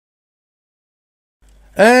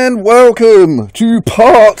And welcome to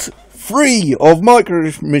part 3 of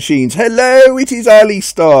Micro Machines. Hello, it is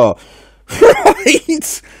Alistar.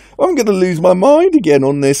 Right, I'm going to lose my mind again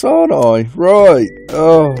on this, aren't I? Right,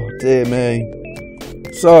 oh dear me.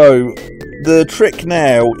 So, the trick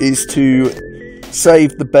now is to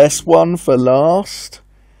save the best one for last.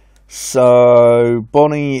 So,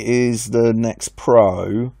 Bonnie is the next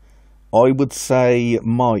pro. I would say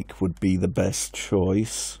Mike would be the best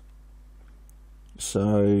choice.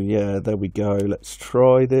 So, yeah, there we go. Let's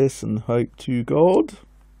try this and hope to God.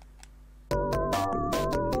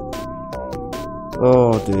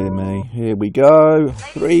 Oh, dear me. Here we go.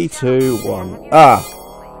 3, 2, 1. Ah!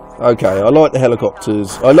 Okay, I like the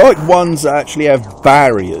helicopters. I like ones that actually have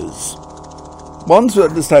barriers. Ones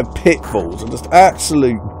that just have pitfalls are just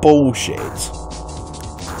absolute bullshit.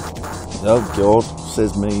 Oh, God,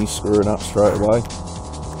 says me, screwing up straight away.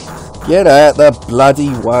 Get out the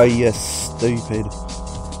bloody way, you stupid.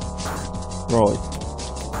 Right.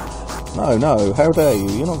 No, how dare you?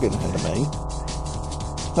 You're not getting ahead of me.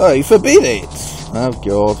 Hey, forbid it! Oh,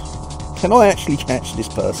 God. Can I actually catch this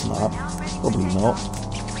person up? Probably not.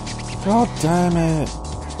 God damn it.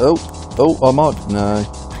 Oh, I might. No.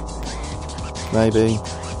 Maybe.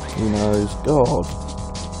 Who knows? God.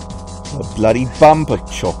 The bloody bumper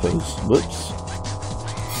choppers. Whoops.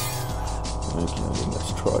 Okay,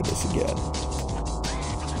 let's try this again.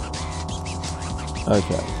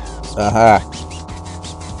 Okay. Aha!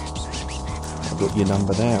 I've got your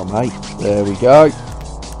number now, mate. There we go.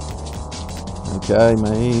 Okay,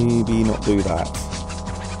 maybe not do that.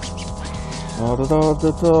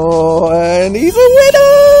 And he's a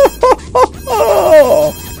winner!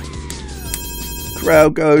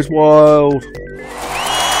 Crowd goes wild.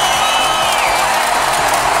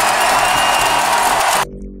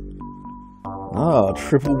 Ah,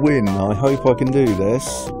 triple win. I hope I can do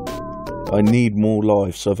this. I need more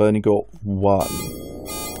life, so I've only got 1.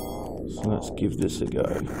 So let's give this a go.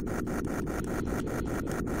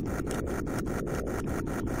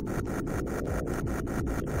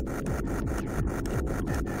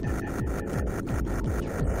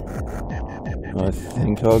 I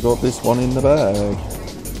think I got this one in the bag.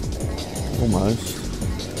 Almost.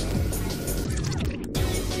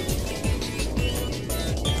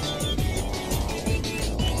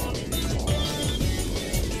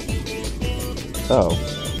 Oh.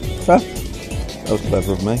 Ah. That was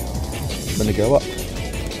clever of me. I'm gonna go up.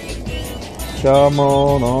 Come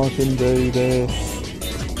on, I can do this.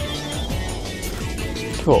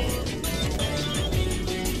 Cool.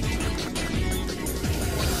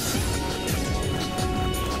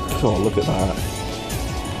 Cool, look at that.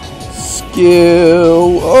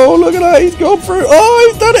 Skill. Oh, look at that, he's gone through. Oh,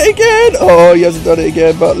 he's done it again. Oh, he hasn't done it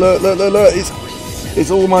again, but look.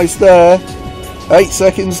 It's almost there. 8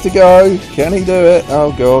 seconds to go. Can he do it?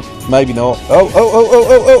 Oh, God. Maybe not. Oh.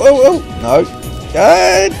 No.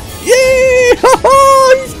 And yeah!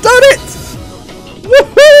 He's done it!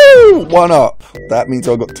 Woohoo! 1 up. That means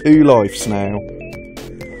I've got 2 lives now.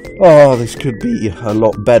 Oh, this could be a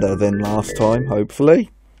lot better than last time,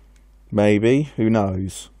 hopefully. Maybe. Who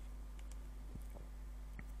knows?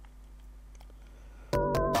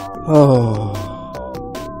 Oh.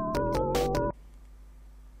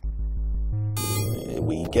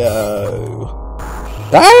 Go.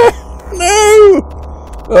 Ah! No!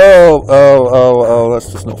 Oh, that's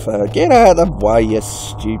just not fair. Get out of the way, you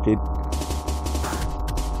stupid.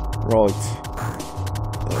 Right.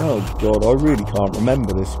 Oh, God, I really can't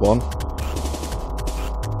remember this one.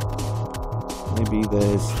 Maybe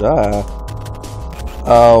there's that.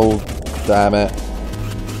 Oh, damn it.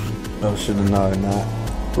 I should have known that.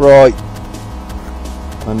 Right.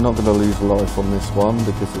 I'm not going to lose a life on this one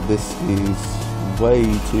because this is way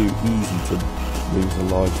too easy to lose a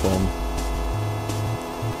life on.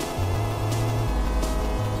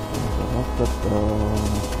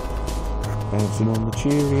 Bouncing on the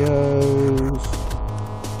Cheerios.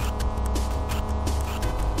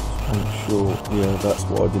 Just make sure. Yeah, that's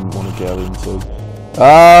what I didn't want to go into.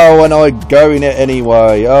 Oh, and I go in it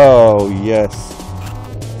anyway. Oh, yes.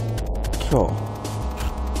 Cool.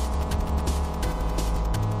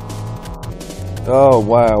 Oh,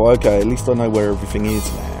 wow, okay, at least I know where everything is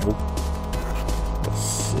now. Let's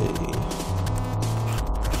see.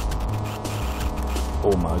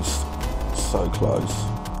 Almost. So close.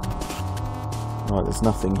 Right, there's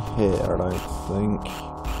nothing here, I don't think.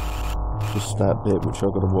 Just that bit which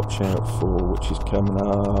I've got to watch out for, which is coming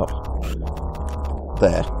up.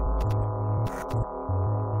 There.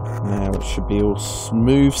 Now it should be all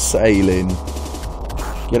smooth sailing.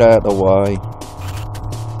 Get out of the way.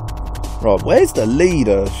 Right, where's the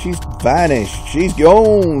leader? She's vanished. She's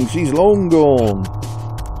gone. She's long gone.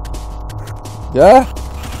 Yeah?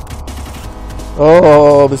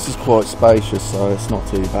 Oh, this is quite spacious, so it's not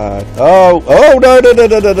too bad. Oh, no,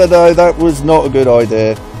 that was not a good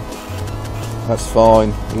idea. That's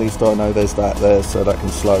fine. At least I know there's that there, so that can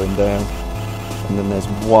slow him down. And then there's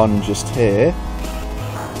one just here,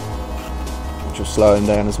 which will slow him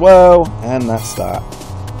down as well. And that's that.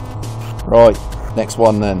 Right, next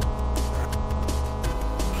one then.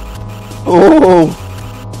 Oh!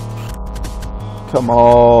 Come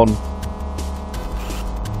on.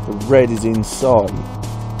 The red is inside.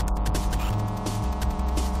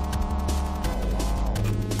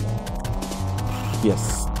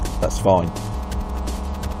 Yes, that's fine.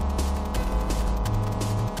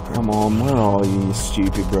 Come on, where are you, you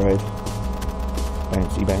stupid red?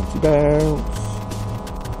 Bouncy, bouncy, bounce.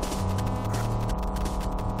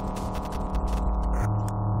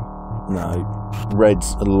 No,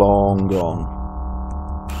 red's long gone.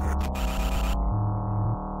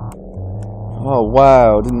 Oh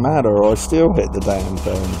wow, it didn't matter, I still hit the damn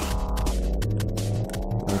thing.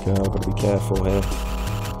 Okay, I've got to be careful here.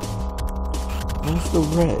 Where's the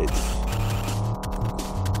red?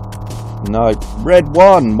 No, red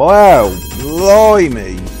won, wow,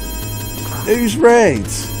 blimey. Who's red?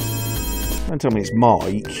 Don't tell me it's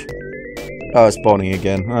Mike. Oh, it's Bonnie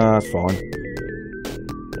again, that's fine.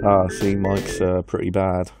 Ah, see, Mike's pretty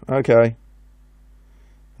bad. Okay.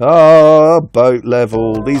 Ah, boat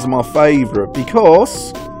level. These are my favourite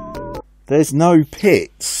because there's no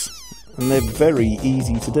pits and they're very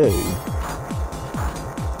easy to do.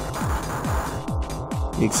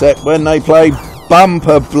 Except when they play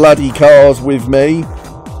bumper bloody cars with me.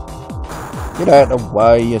 Get out of the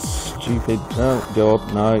way, you stupid... Oh,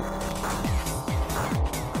 God, no.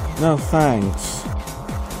 No, thanks.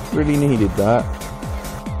 Really needed that.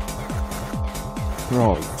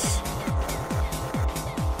 Right.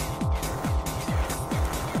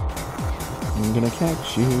 I'm gonna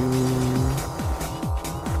catch you.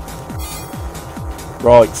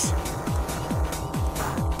 Right.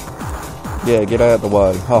 Yeah, get out of the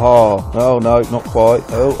way. Haha. Oh no, not quite.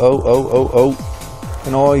 Oh.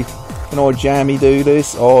 Can I jammy do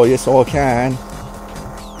this? Oh yes I can.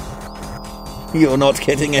 You're not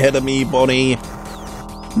getting ahead of me, Bonnie.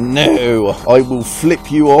 No, I will flip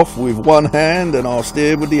you off with one hand and I'll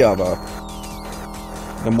steer with the other.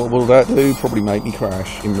 And what will that do? Probably make me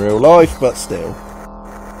crash in real life, but still.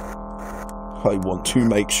 I want to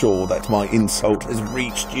make sure that my insult has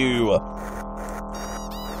reached you.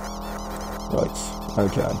 Right,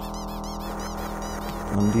 okay.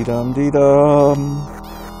 Dum-de-dum-de-dum.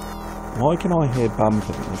 Why can I hear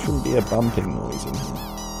bumping? There shouldn't be a bumping noise in here.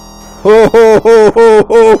 Ho ho ho ho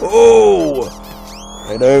ho ho!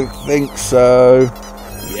 I don't think so.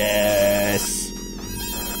 Yes.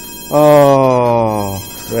 Oh,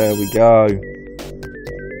 there we go.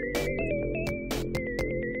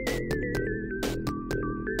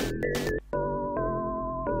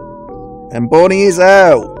 And Bonnie is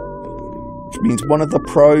out, which means one of the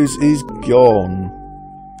pros is gone.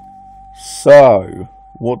 So,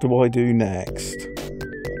 what do I do next?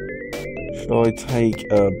 Should I take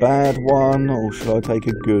a bad one or should I take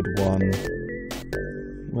a good one?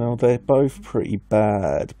 Well, they're both pretty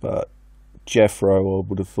bad, but Jeffro I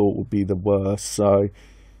would have thought would be the worst, so...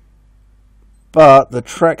 But the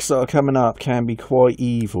tracks that are coming up can be quite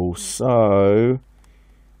evil, so...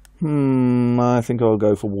 I think I'll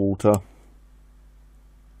go for water.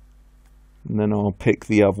 And then I'll pick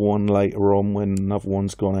the other one later on when another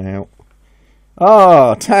one's gone out.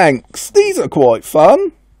 Ah, tanks! These are quite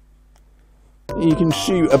fun! You can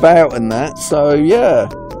shoot about and that, so yeah.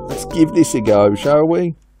 Let's give this a go, shall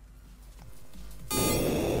we?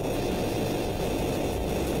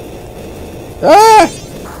 Ah!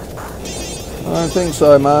 I don't think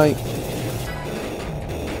so, mate.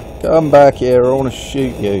 Come back here, I want to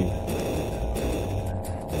shoot you.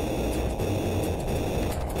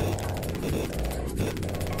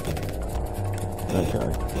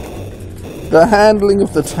 Okay. The handling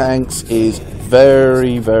of the tanks is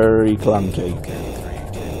very, very clunky.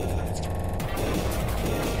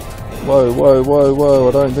 Whoa, whoa, whoa, whoa,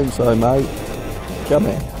 I don't think so, mate. Come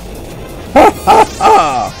here. Ha ha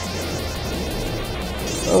ha!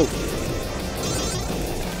 Oh.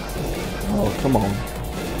 Oh, come on.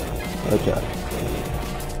 Okay.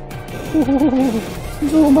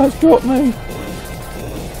 He's almost got me.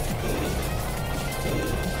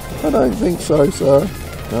 I don't think so, sir.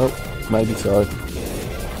 Nope, maybe so.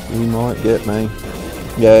 He might get me.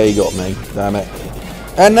 Yeah, he got me. Damn it.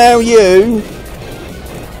 And now you!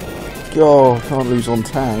 God, can't lose on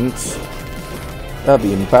tanks. That'd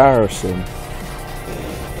be embarrassing.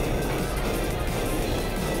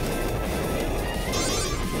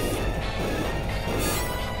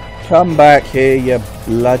 Come back here, you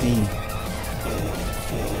bloody...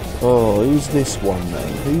 Oh, who's this one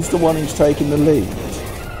then? Who's the one who's taking the lead?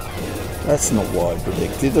 That's not what I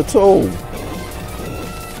predicted at all.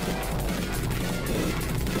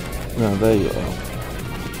 Oh, there you are.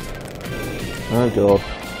 Oh god.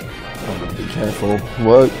 I'm going to be careful.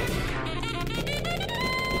 Whoa.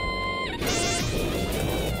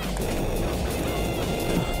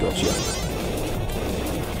 Gotcha.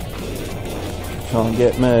 Can't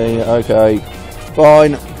get me. Okay.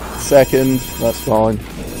 Fine. Second. That's fine.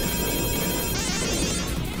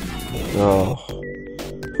 Oh.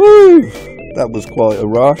 Whew. That was quite a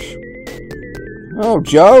rush. Oh,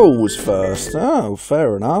 Joel was first. Oh,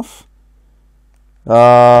 fair enough.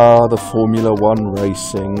 Ah, the Formula 1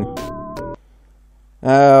 racing.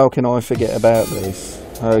 How can I forget about this?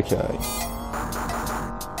 Okay.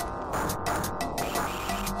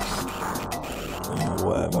 Oh,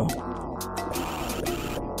 whatever.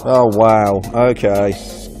 Oh, wow. Okay.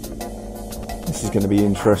 This is going to be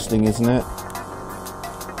interesting, isn't it?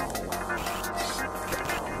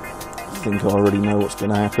 I think I already know what's going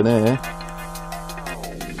to happen here.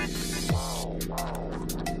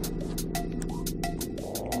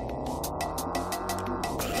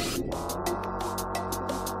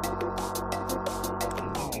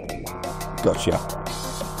 Gotcha.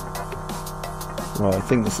 Right, I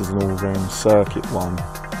think this is an all-round circuit one.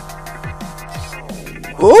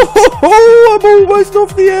 Oh, I'm almost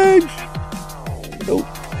off the edge! Oh,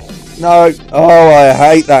 no. Oh, I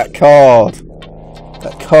hate that card.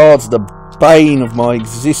 That card's the bane of my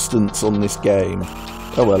existence on this game.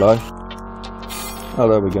 Oh, hello. Oh,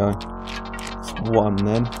 there we go. It's one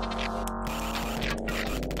then.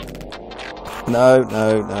 No,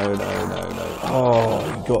 no, no, no, no, no. Oh,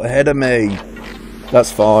 he got ahead of me.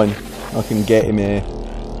 That's fine. I can get him here.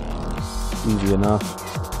 Easy enough.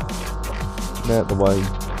 Get out the way,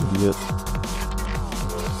 idiot.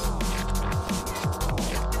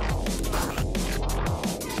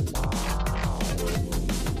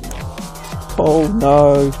 Oh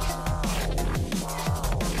no.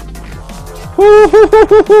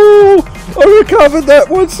 I recovered that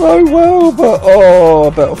one so well, but oh, I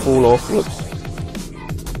better fall off. Whoops.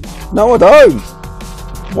 No, I don't.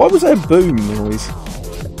 Why was there a boom noise?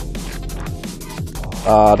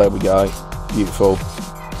 Ah, there we go. Beautiful.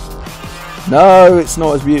 No, it's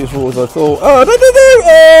not as beautiful as I thought. Oh, no, no,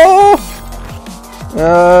 no!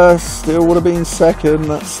 Oh! Still would have been second.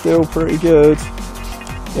 That's still pretty good.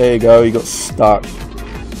 There you go. He got stuck.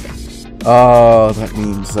 Ah, that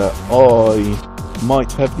means that I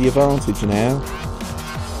might have the advantage now.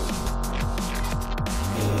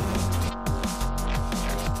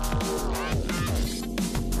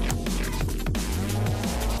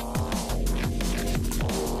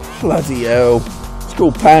 Bloody hell. It's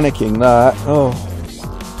called panicking, that. Oh.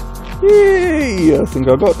 Yay! I think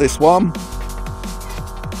I got this one.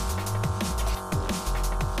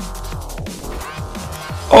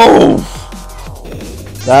 Oh!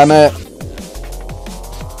 Damn it.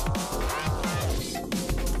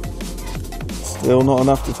 Still not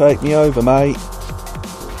enough to take me over, mate.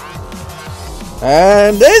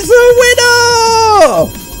 And there's a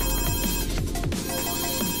winner!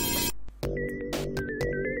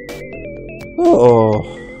 Oh.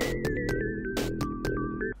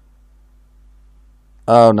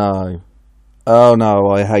 Oh no. Oh no,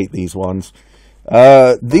 I hate these ones.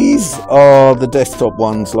 These are the desktop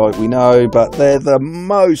ones like we know, but they're the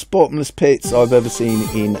most bottomless pits I've ever seen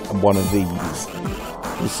in one of these.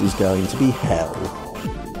 This is going to be hell.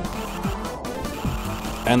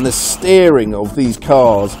 And the steering of these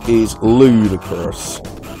cars is ludicrous.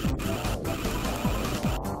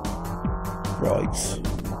 Right.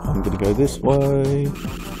 I'm going to go this way.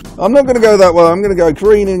 I'm not going to go that way. I'm going to go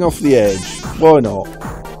careening off the edge. Why not?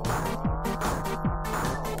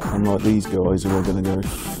 Unlike these guys who are going to go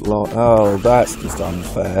fly. Oh, that's just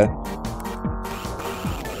unfair.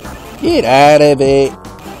 Get out of it.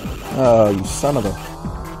 Oh, you son of a...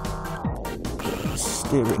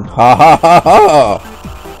 Steering. Ha ha ha ha!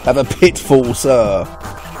 Have a pitfall, sir.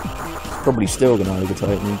 Probably still going to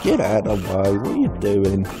overtake me. Get out of the way. What are you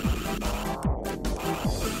doing?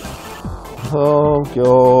 Oh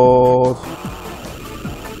god.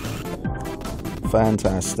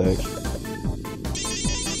 Fantastic.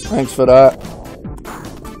 Thanks for that.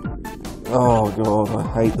 Oh god, I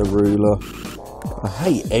hate the ruler. I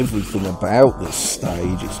hate everything about this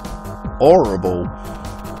stage. It's horrible.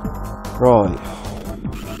 Right.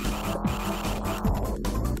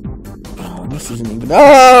 Oh, this isn't even...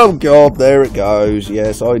 Oh god, there it goes.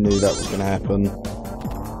 Yes, I knew that was going to happen.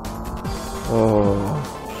 Oh...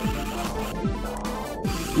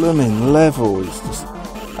 Blooming level is just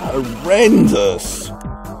horrendous.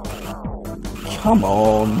 Come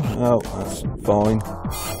on. Oh, that's fine.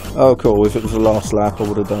 Oh, cool. If it was the last lap, I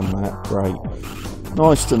would have done that. Great.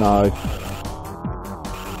 Nice to know.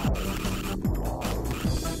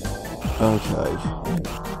 Okay.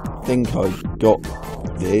 I think I got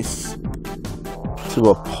this to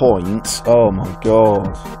a point. Oh my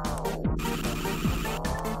god.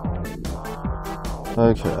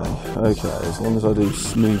 Okay. As long as I do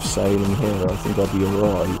smooth sailing here, I think I'll be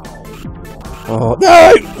alright. Oh,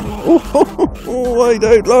 no! Oh, I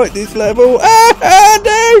don't like this level. Ah,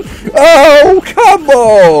 no! Oh, come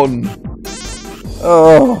on!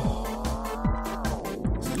 Oh.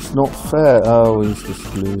 It's not fair. Oh, he's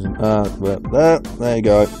just losing. Well, there you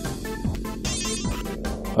go.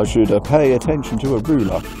 I should pay attention to a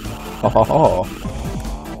ruler. Ha ha ha.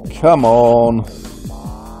 Come on.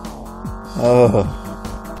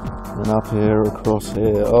 And up here, across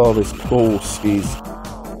here. Oh, this course is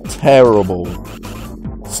terrible.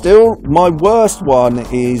 Still, my worst one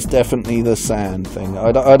is definitely the sand thing.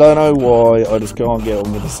 I don't know why, I just can't get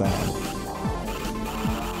on with the sand.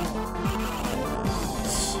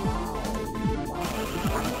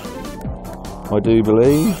 I do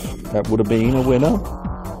believe that would have been a winner.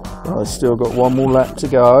 But I still got one more lap to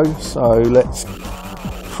go, so let's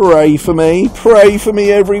pray for me. Pray for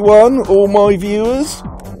me, everyone, all my viewers.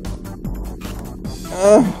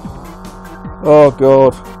 Oh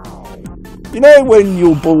god. You know when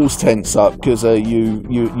your balls tense up because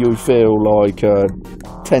you feel like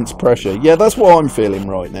tense pressure? Yeah, that's what I'm feeling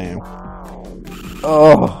right now.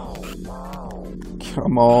 Oh,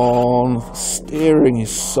 come on. Steering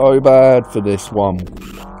is so bad for this one.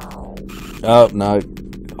 Oh, no.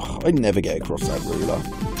 I never get across that ruler.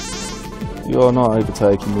 You are not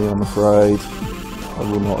overtaking me, I'm afraid. I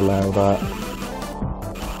will not allow that.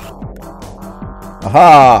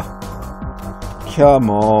 Aha! Come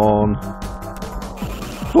on.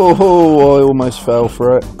 Oh, I almost fell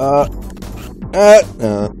for it. God damn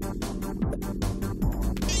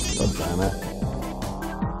it.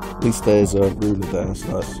 At least there's a ruler there,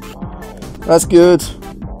 so that's good.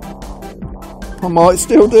 I might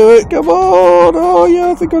still do it. Come on. Oh,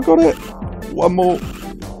 yeah, I think I got it. One more.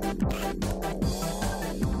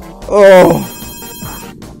 Oh.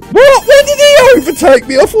 What? When did he overtake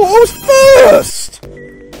me? I thought I was first.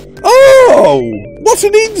 Oh, what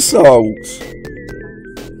an insult.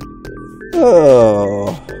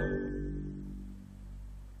 Oh.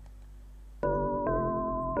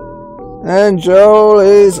 And Joel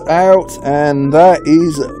is out, and that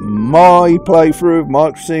is my playthrough of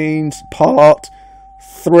Microscenes Part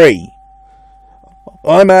 3.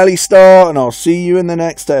 I'm Ali Star, and I'll see you in the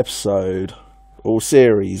next episode. Or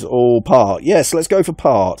series, or part. Yes, let's go for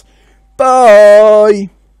part. Bye!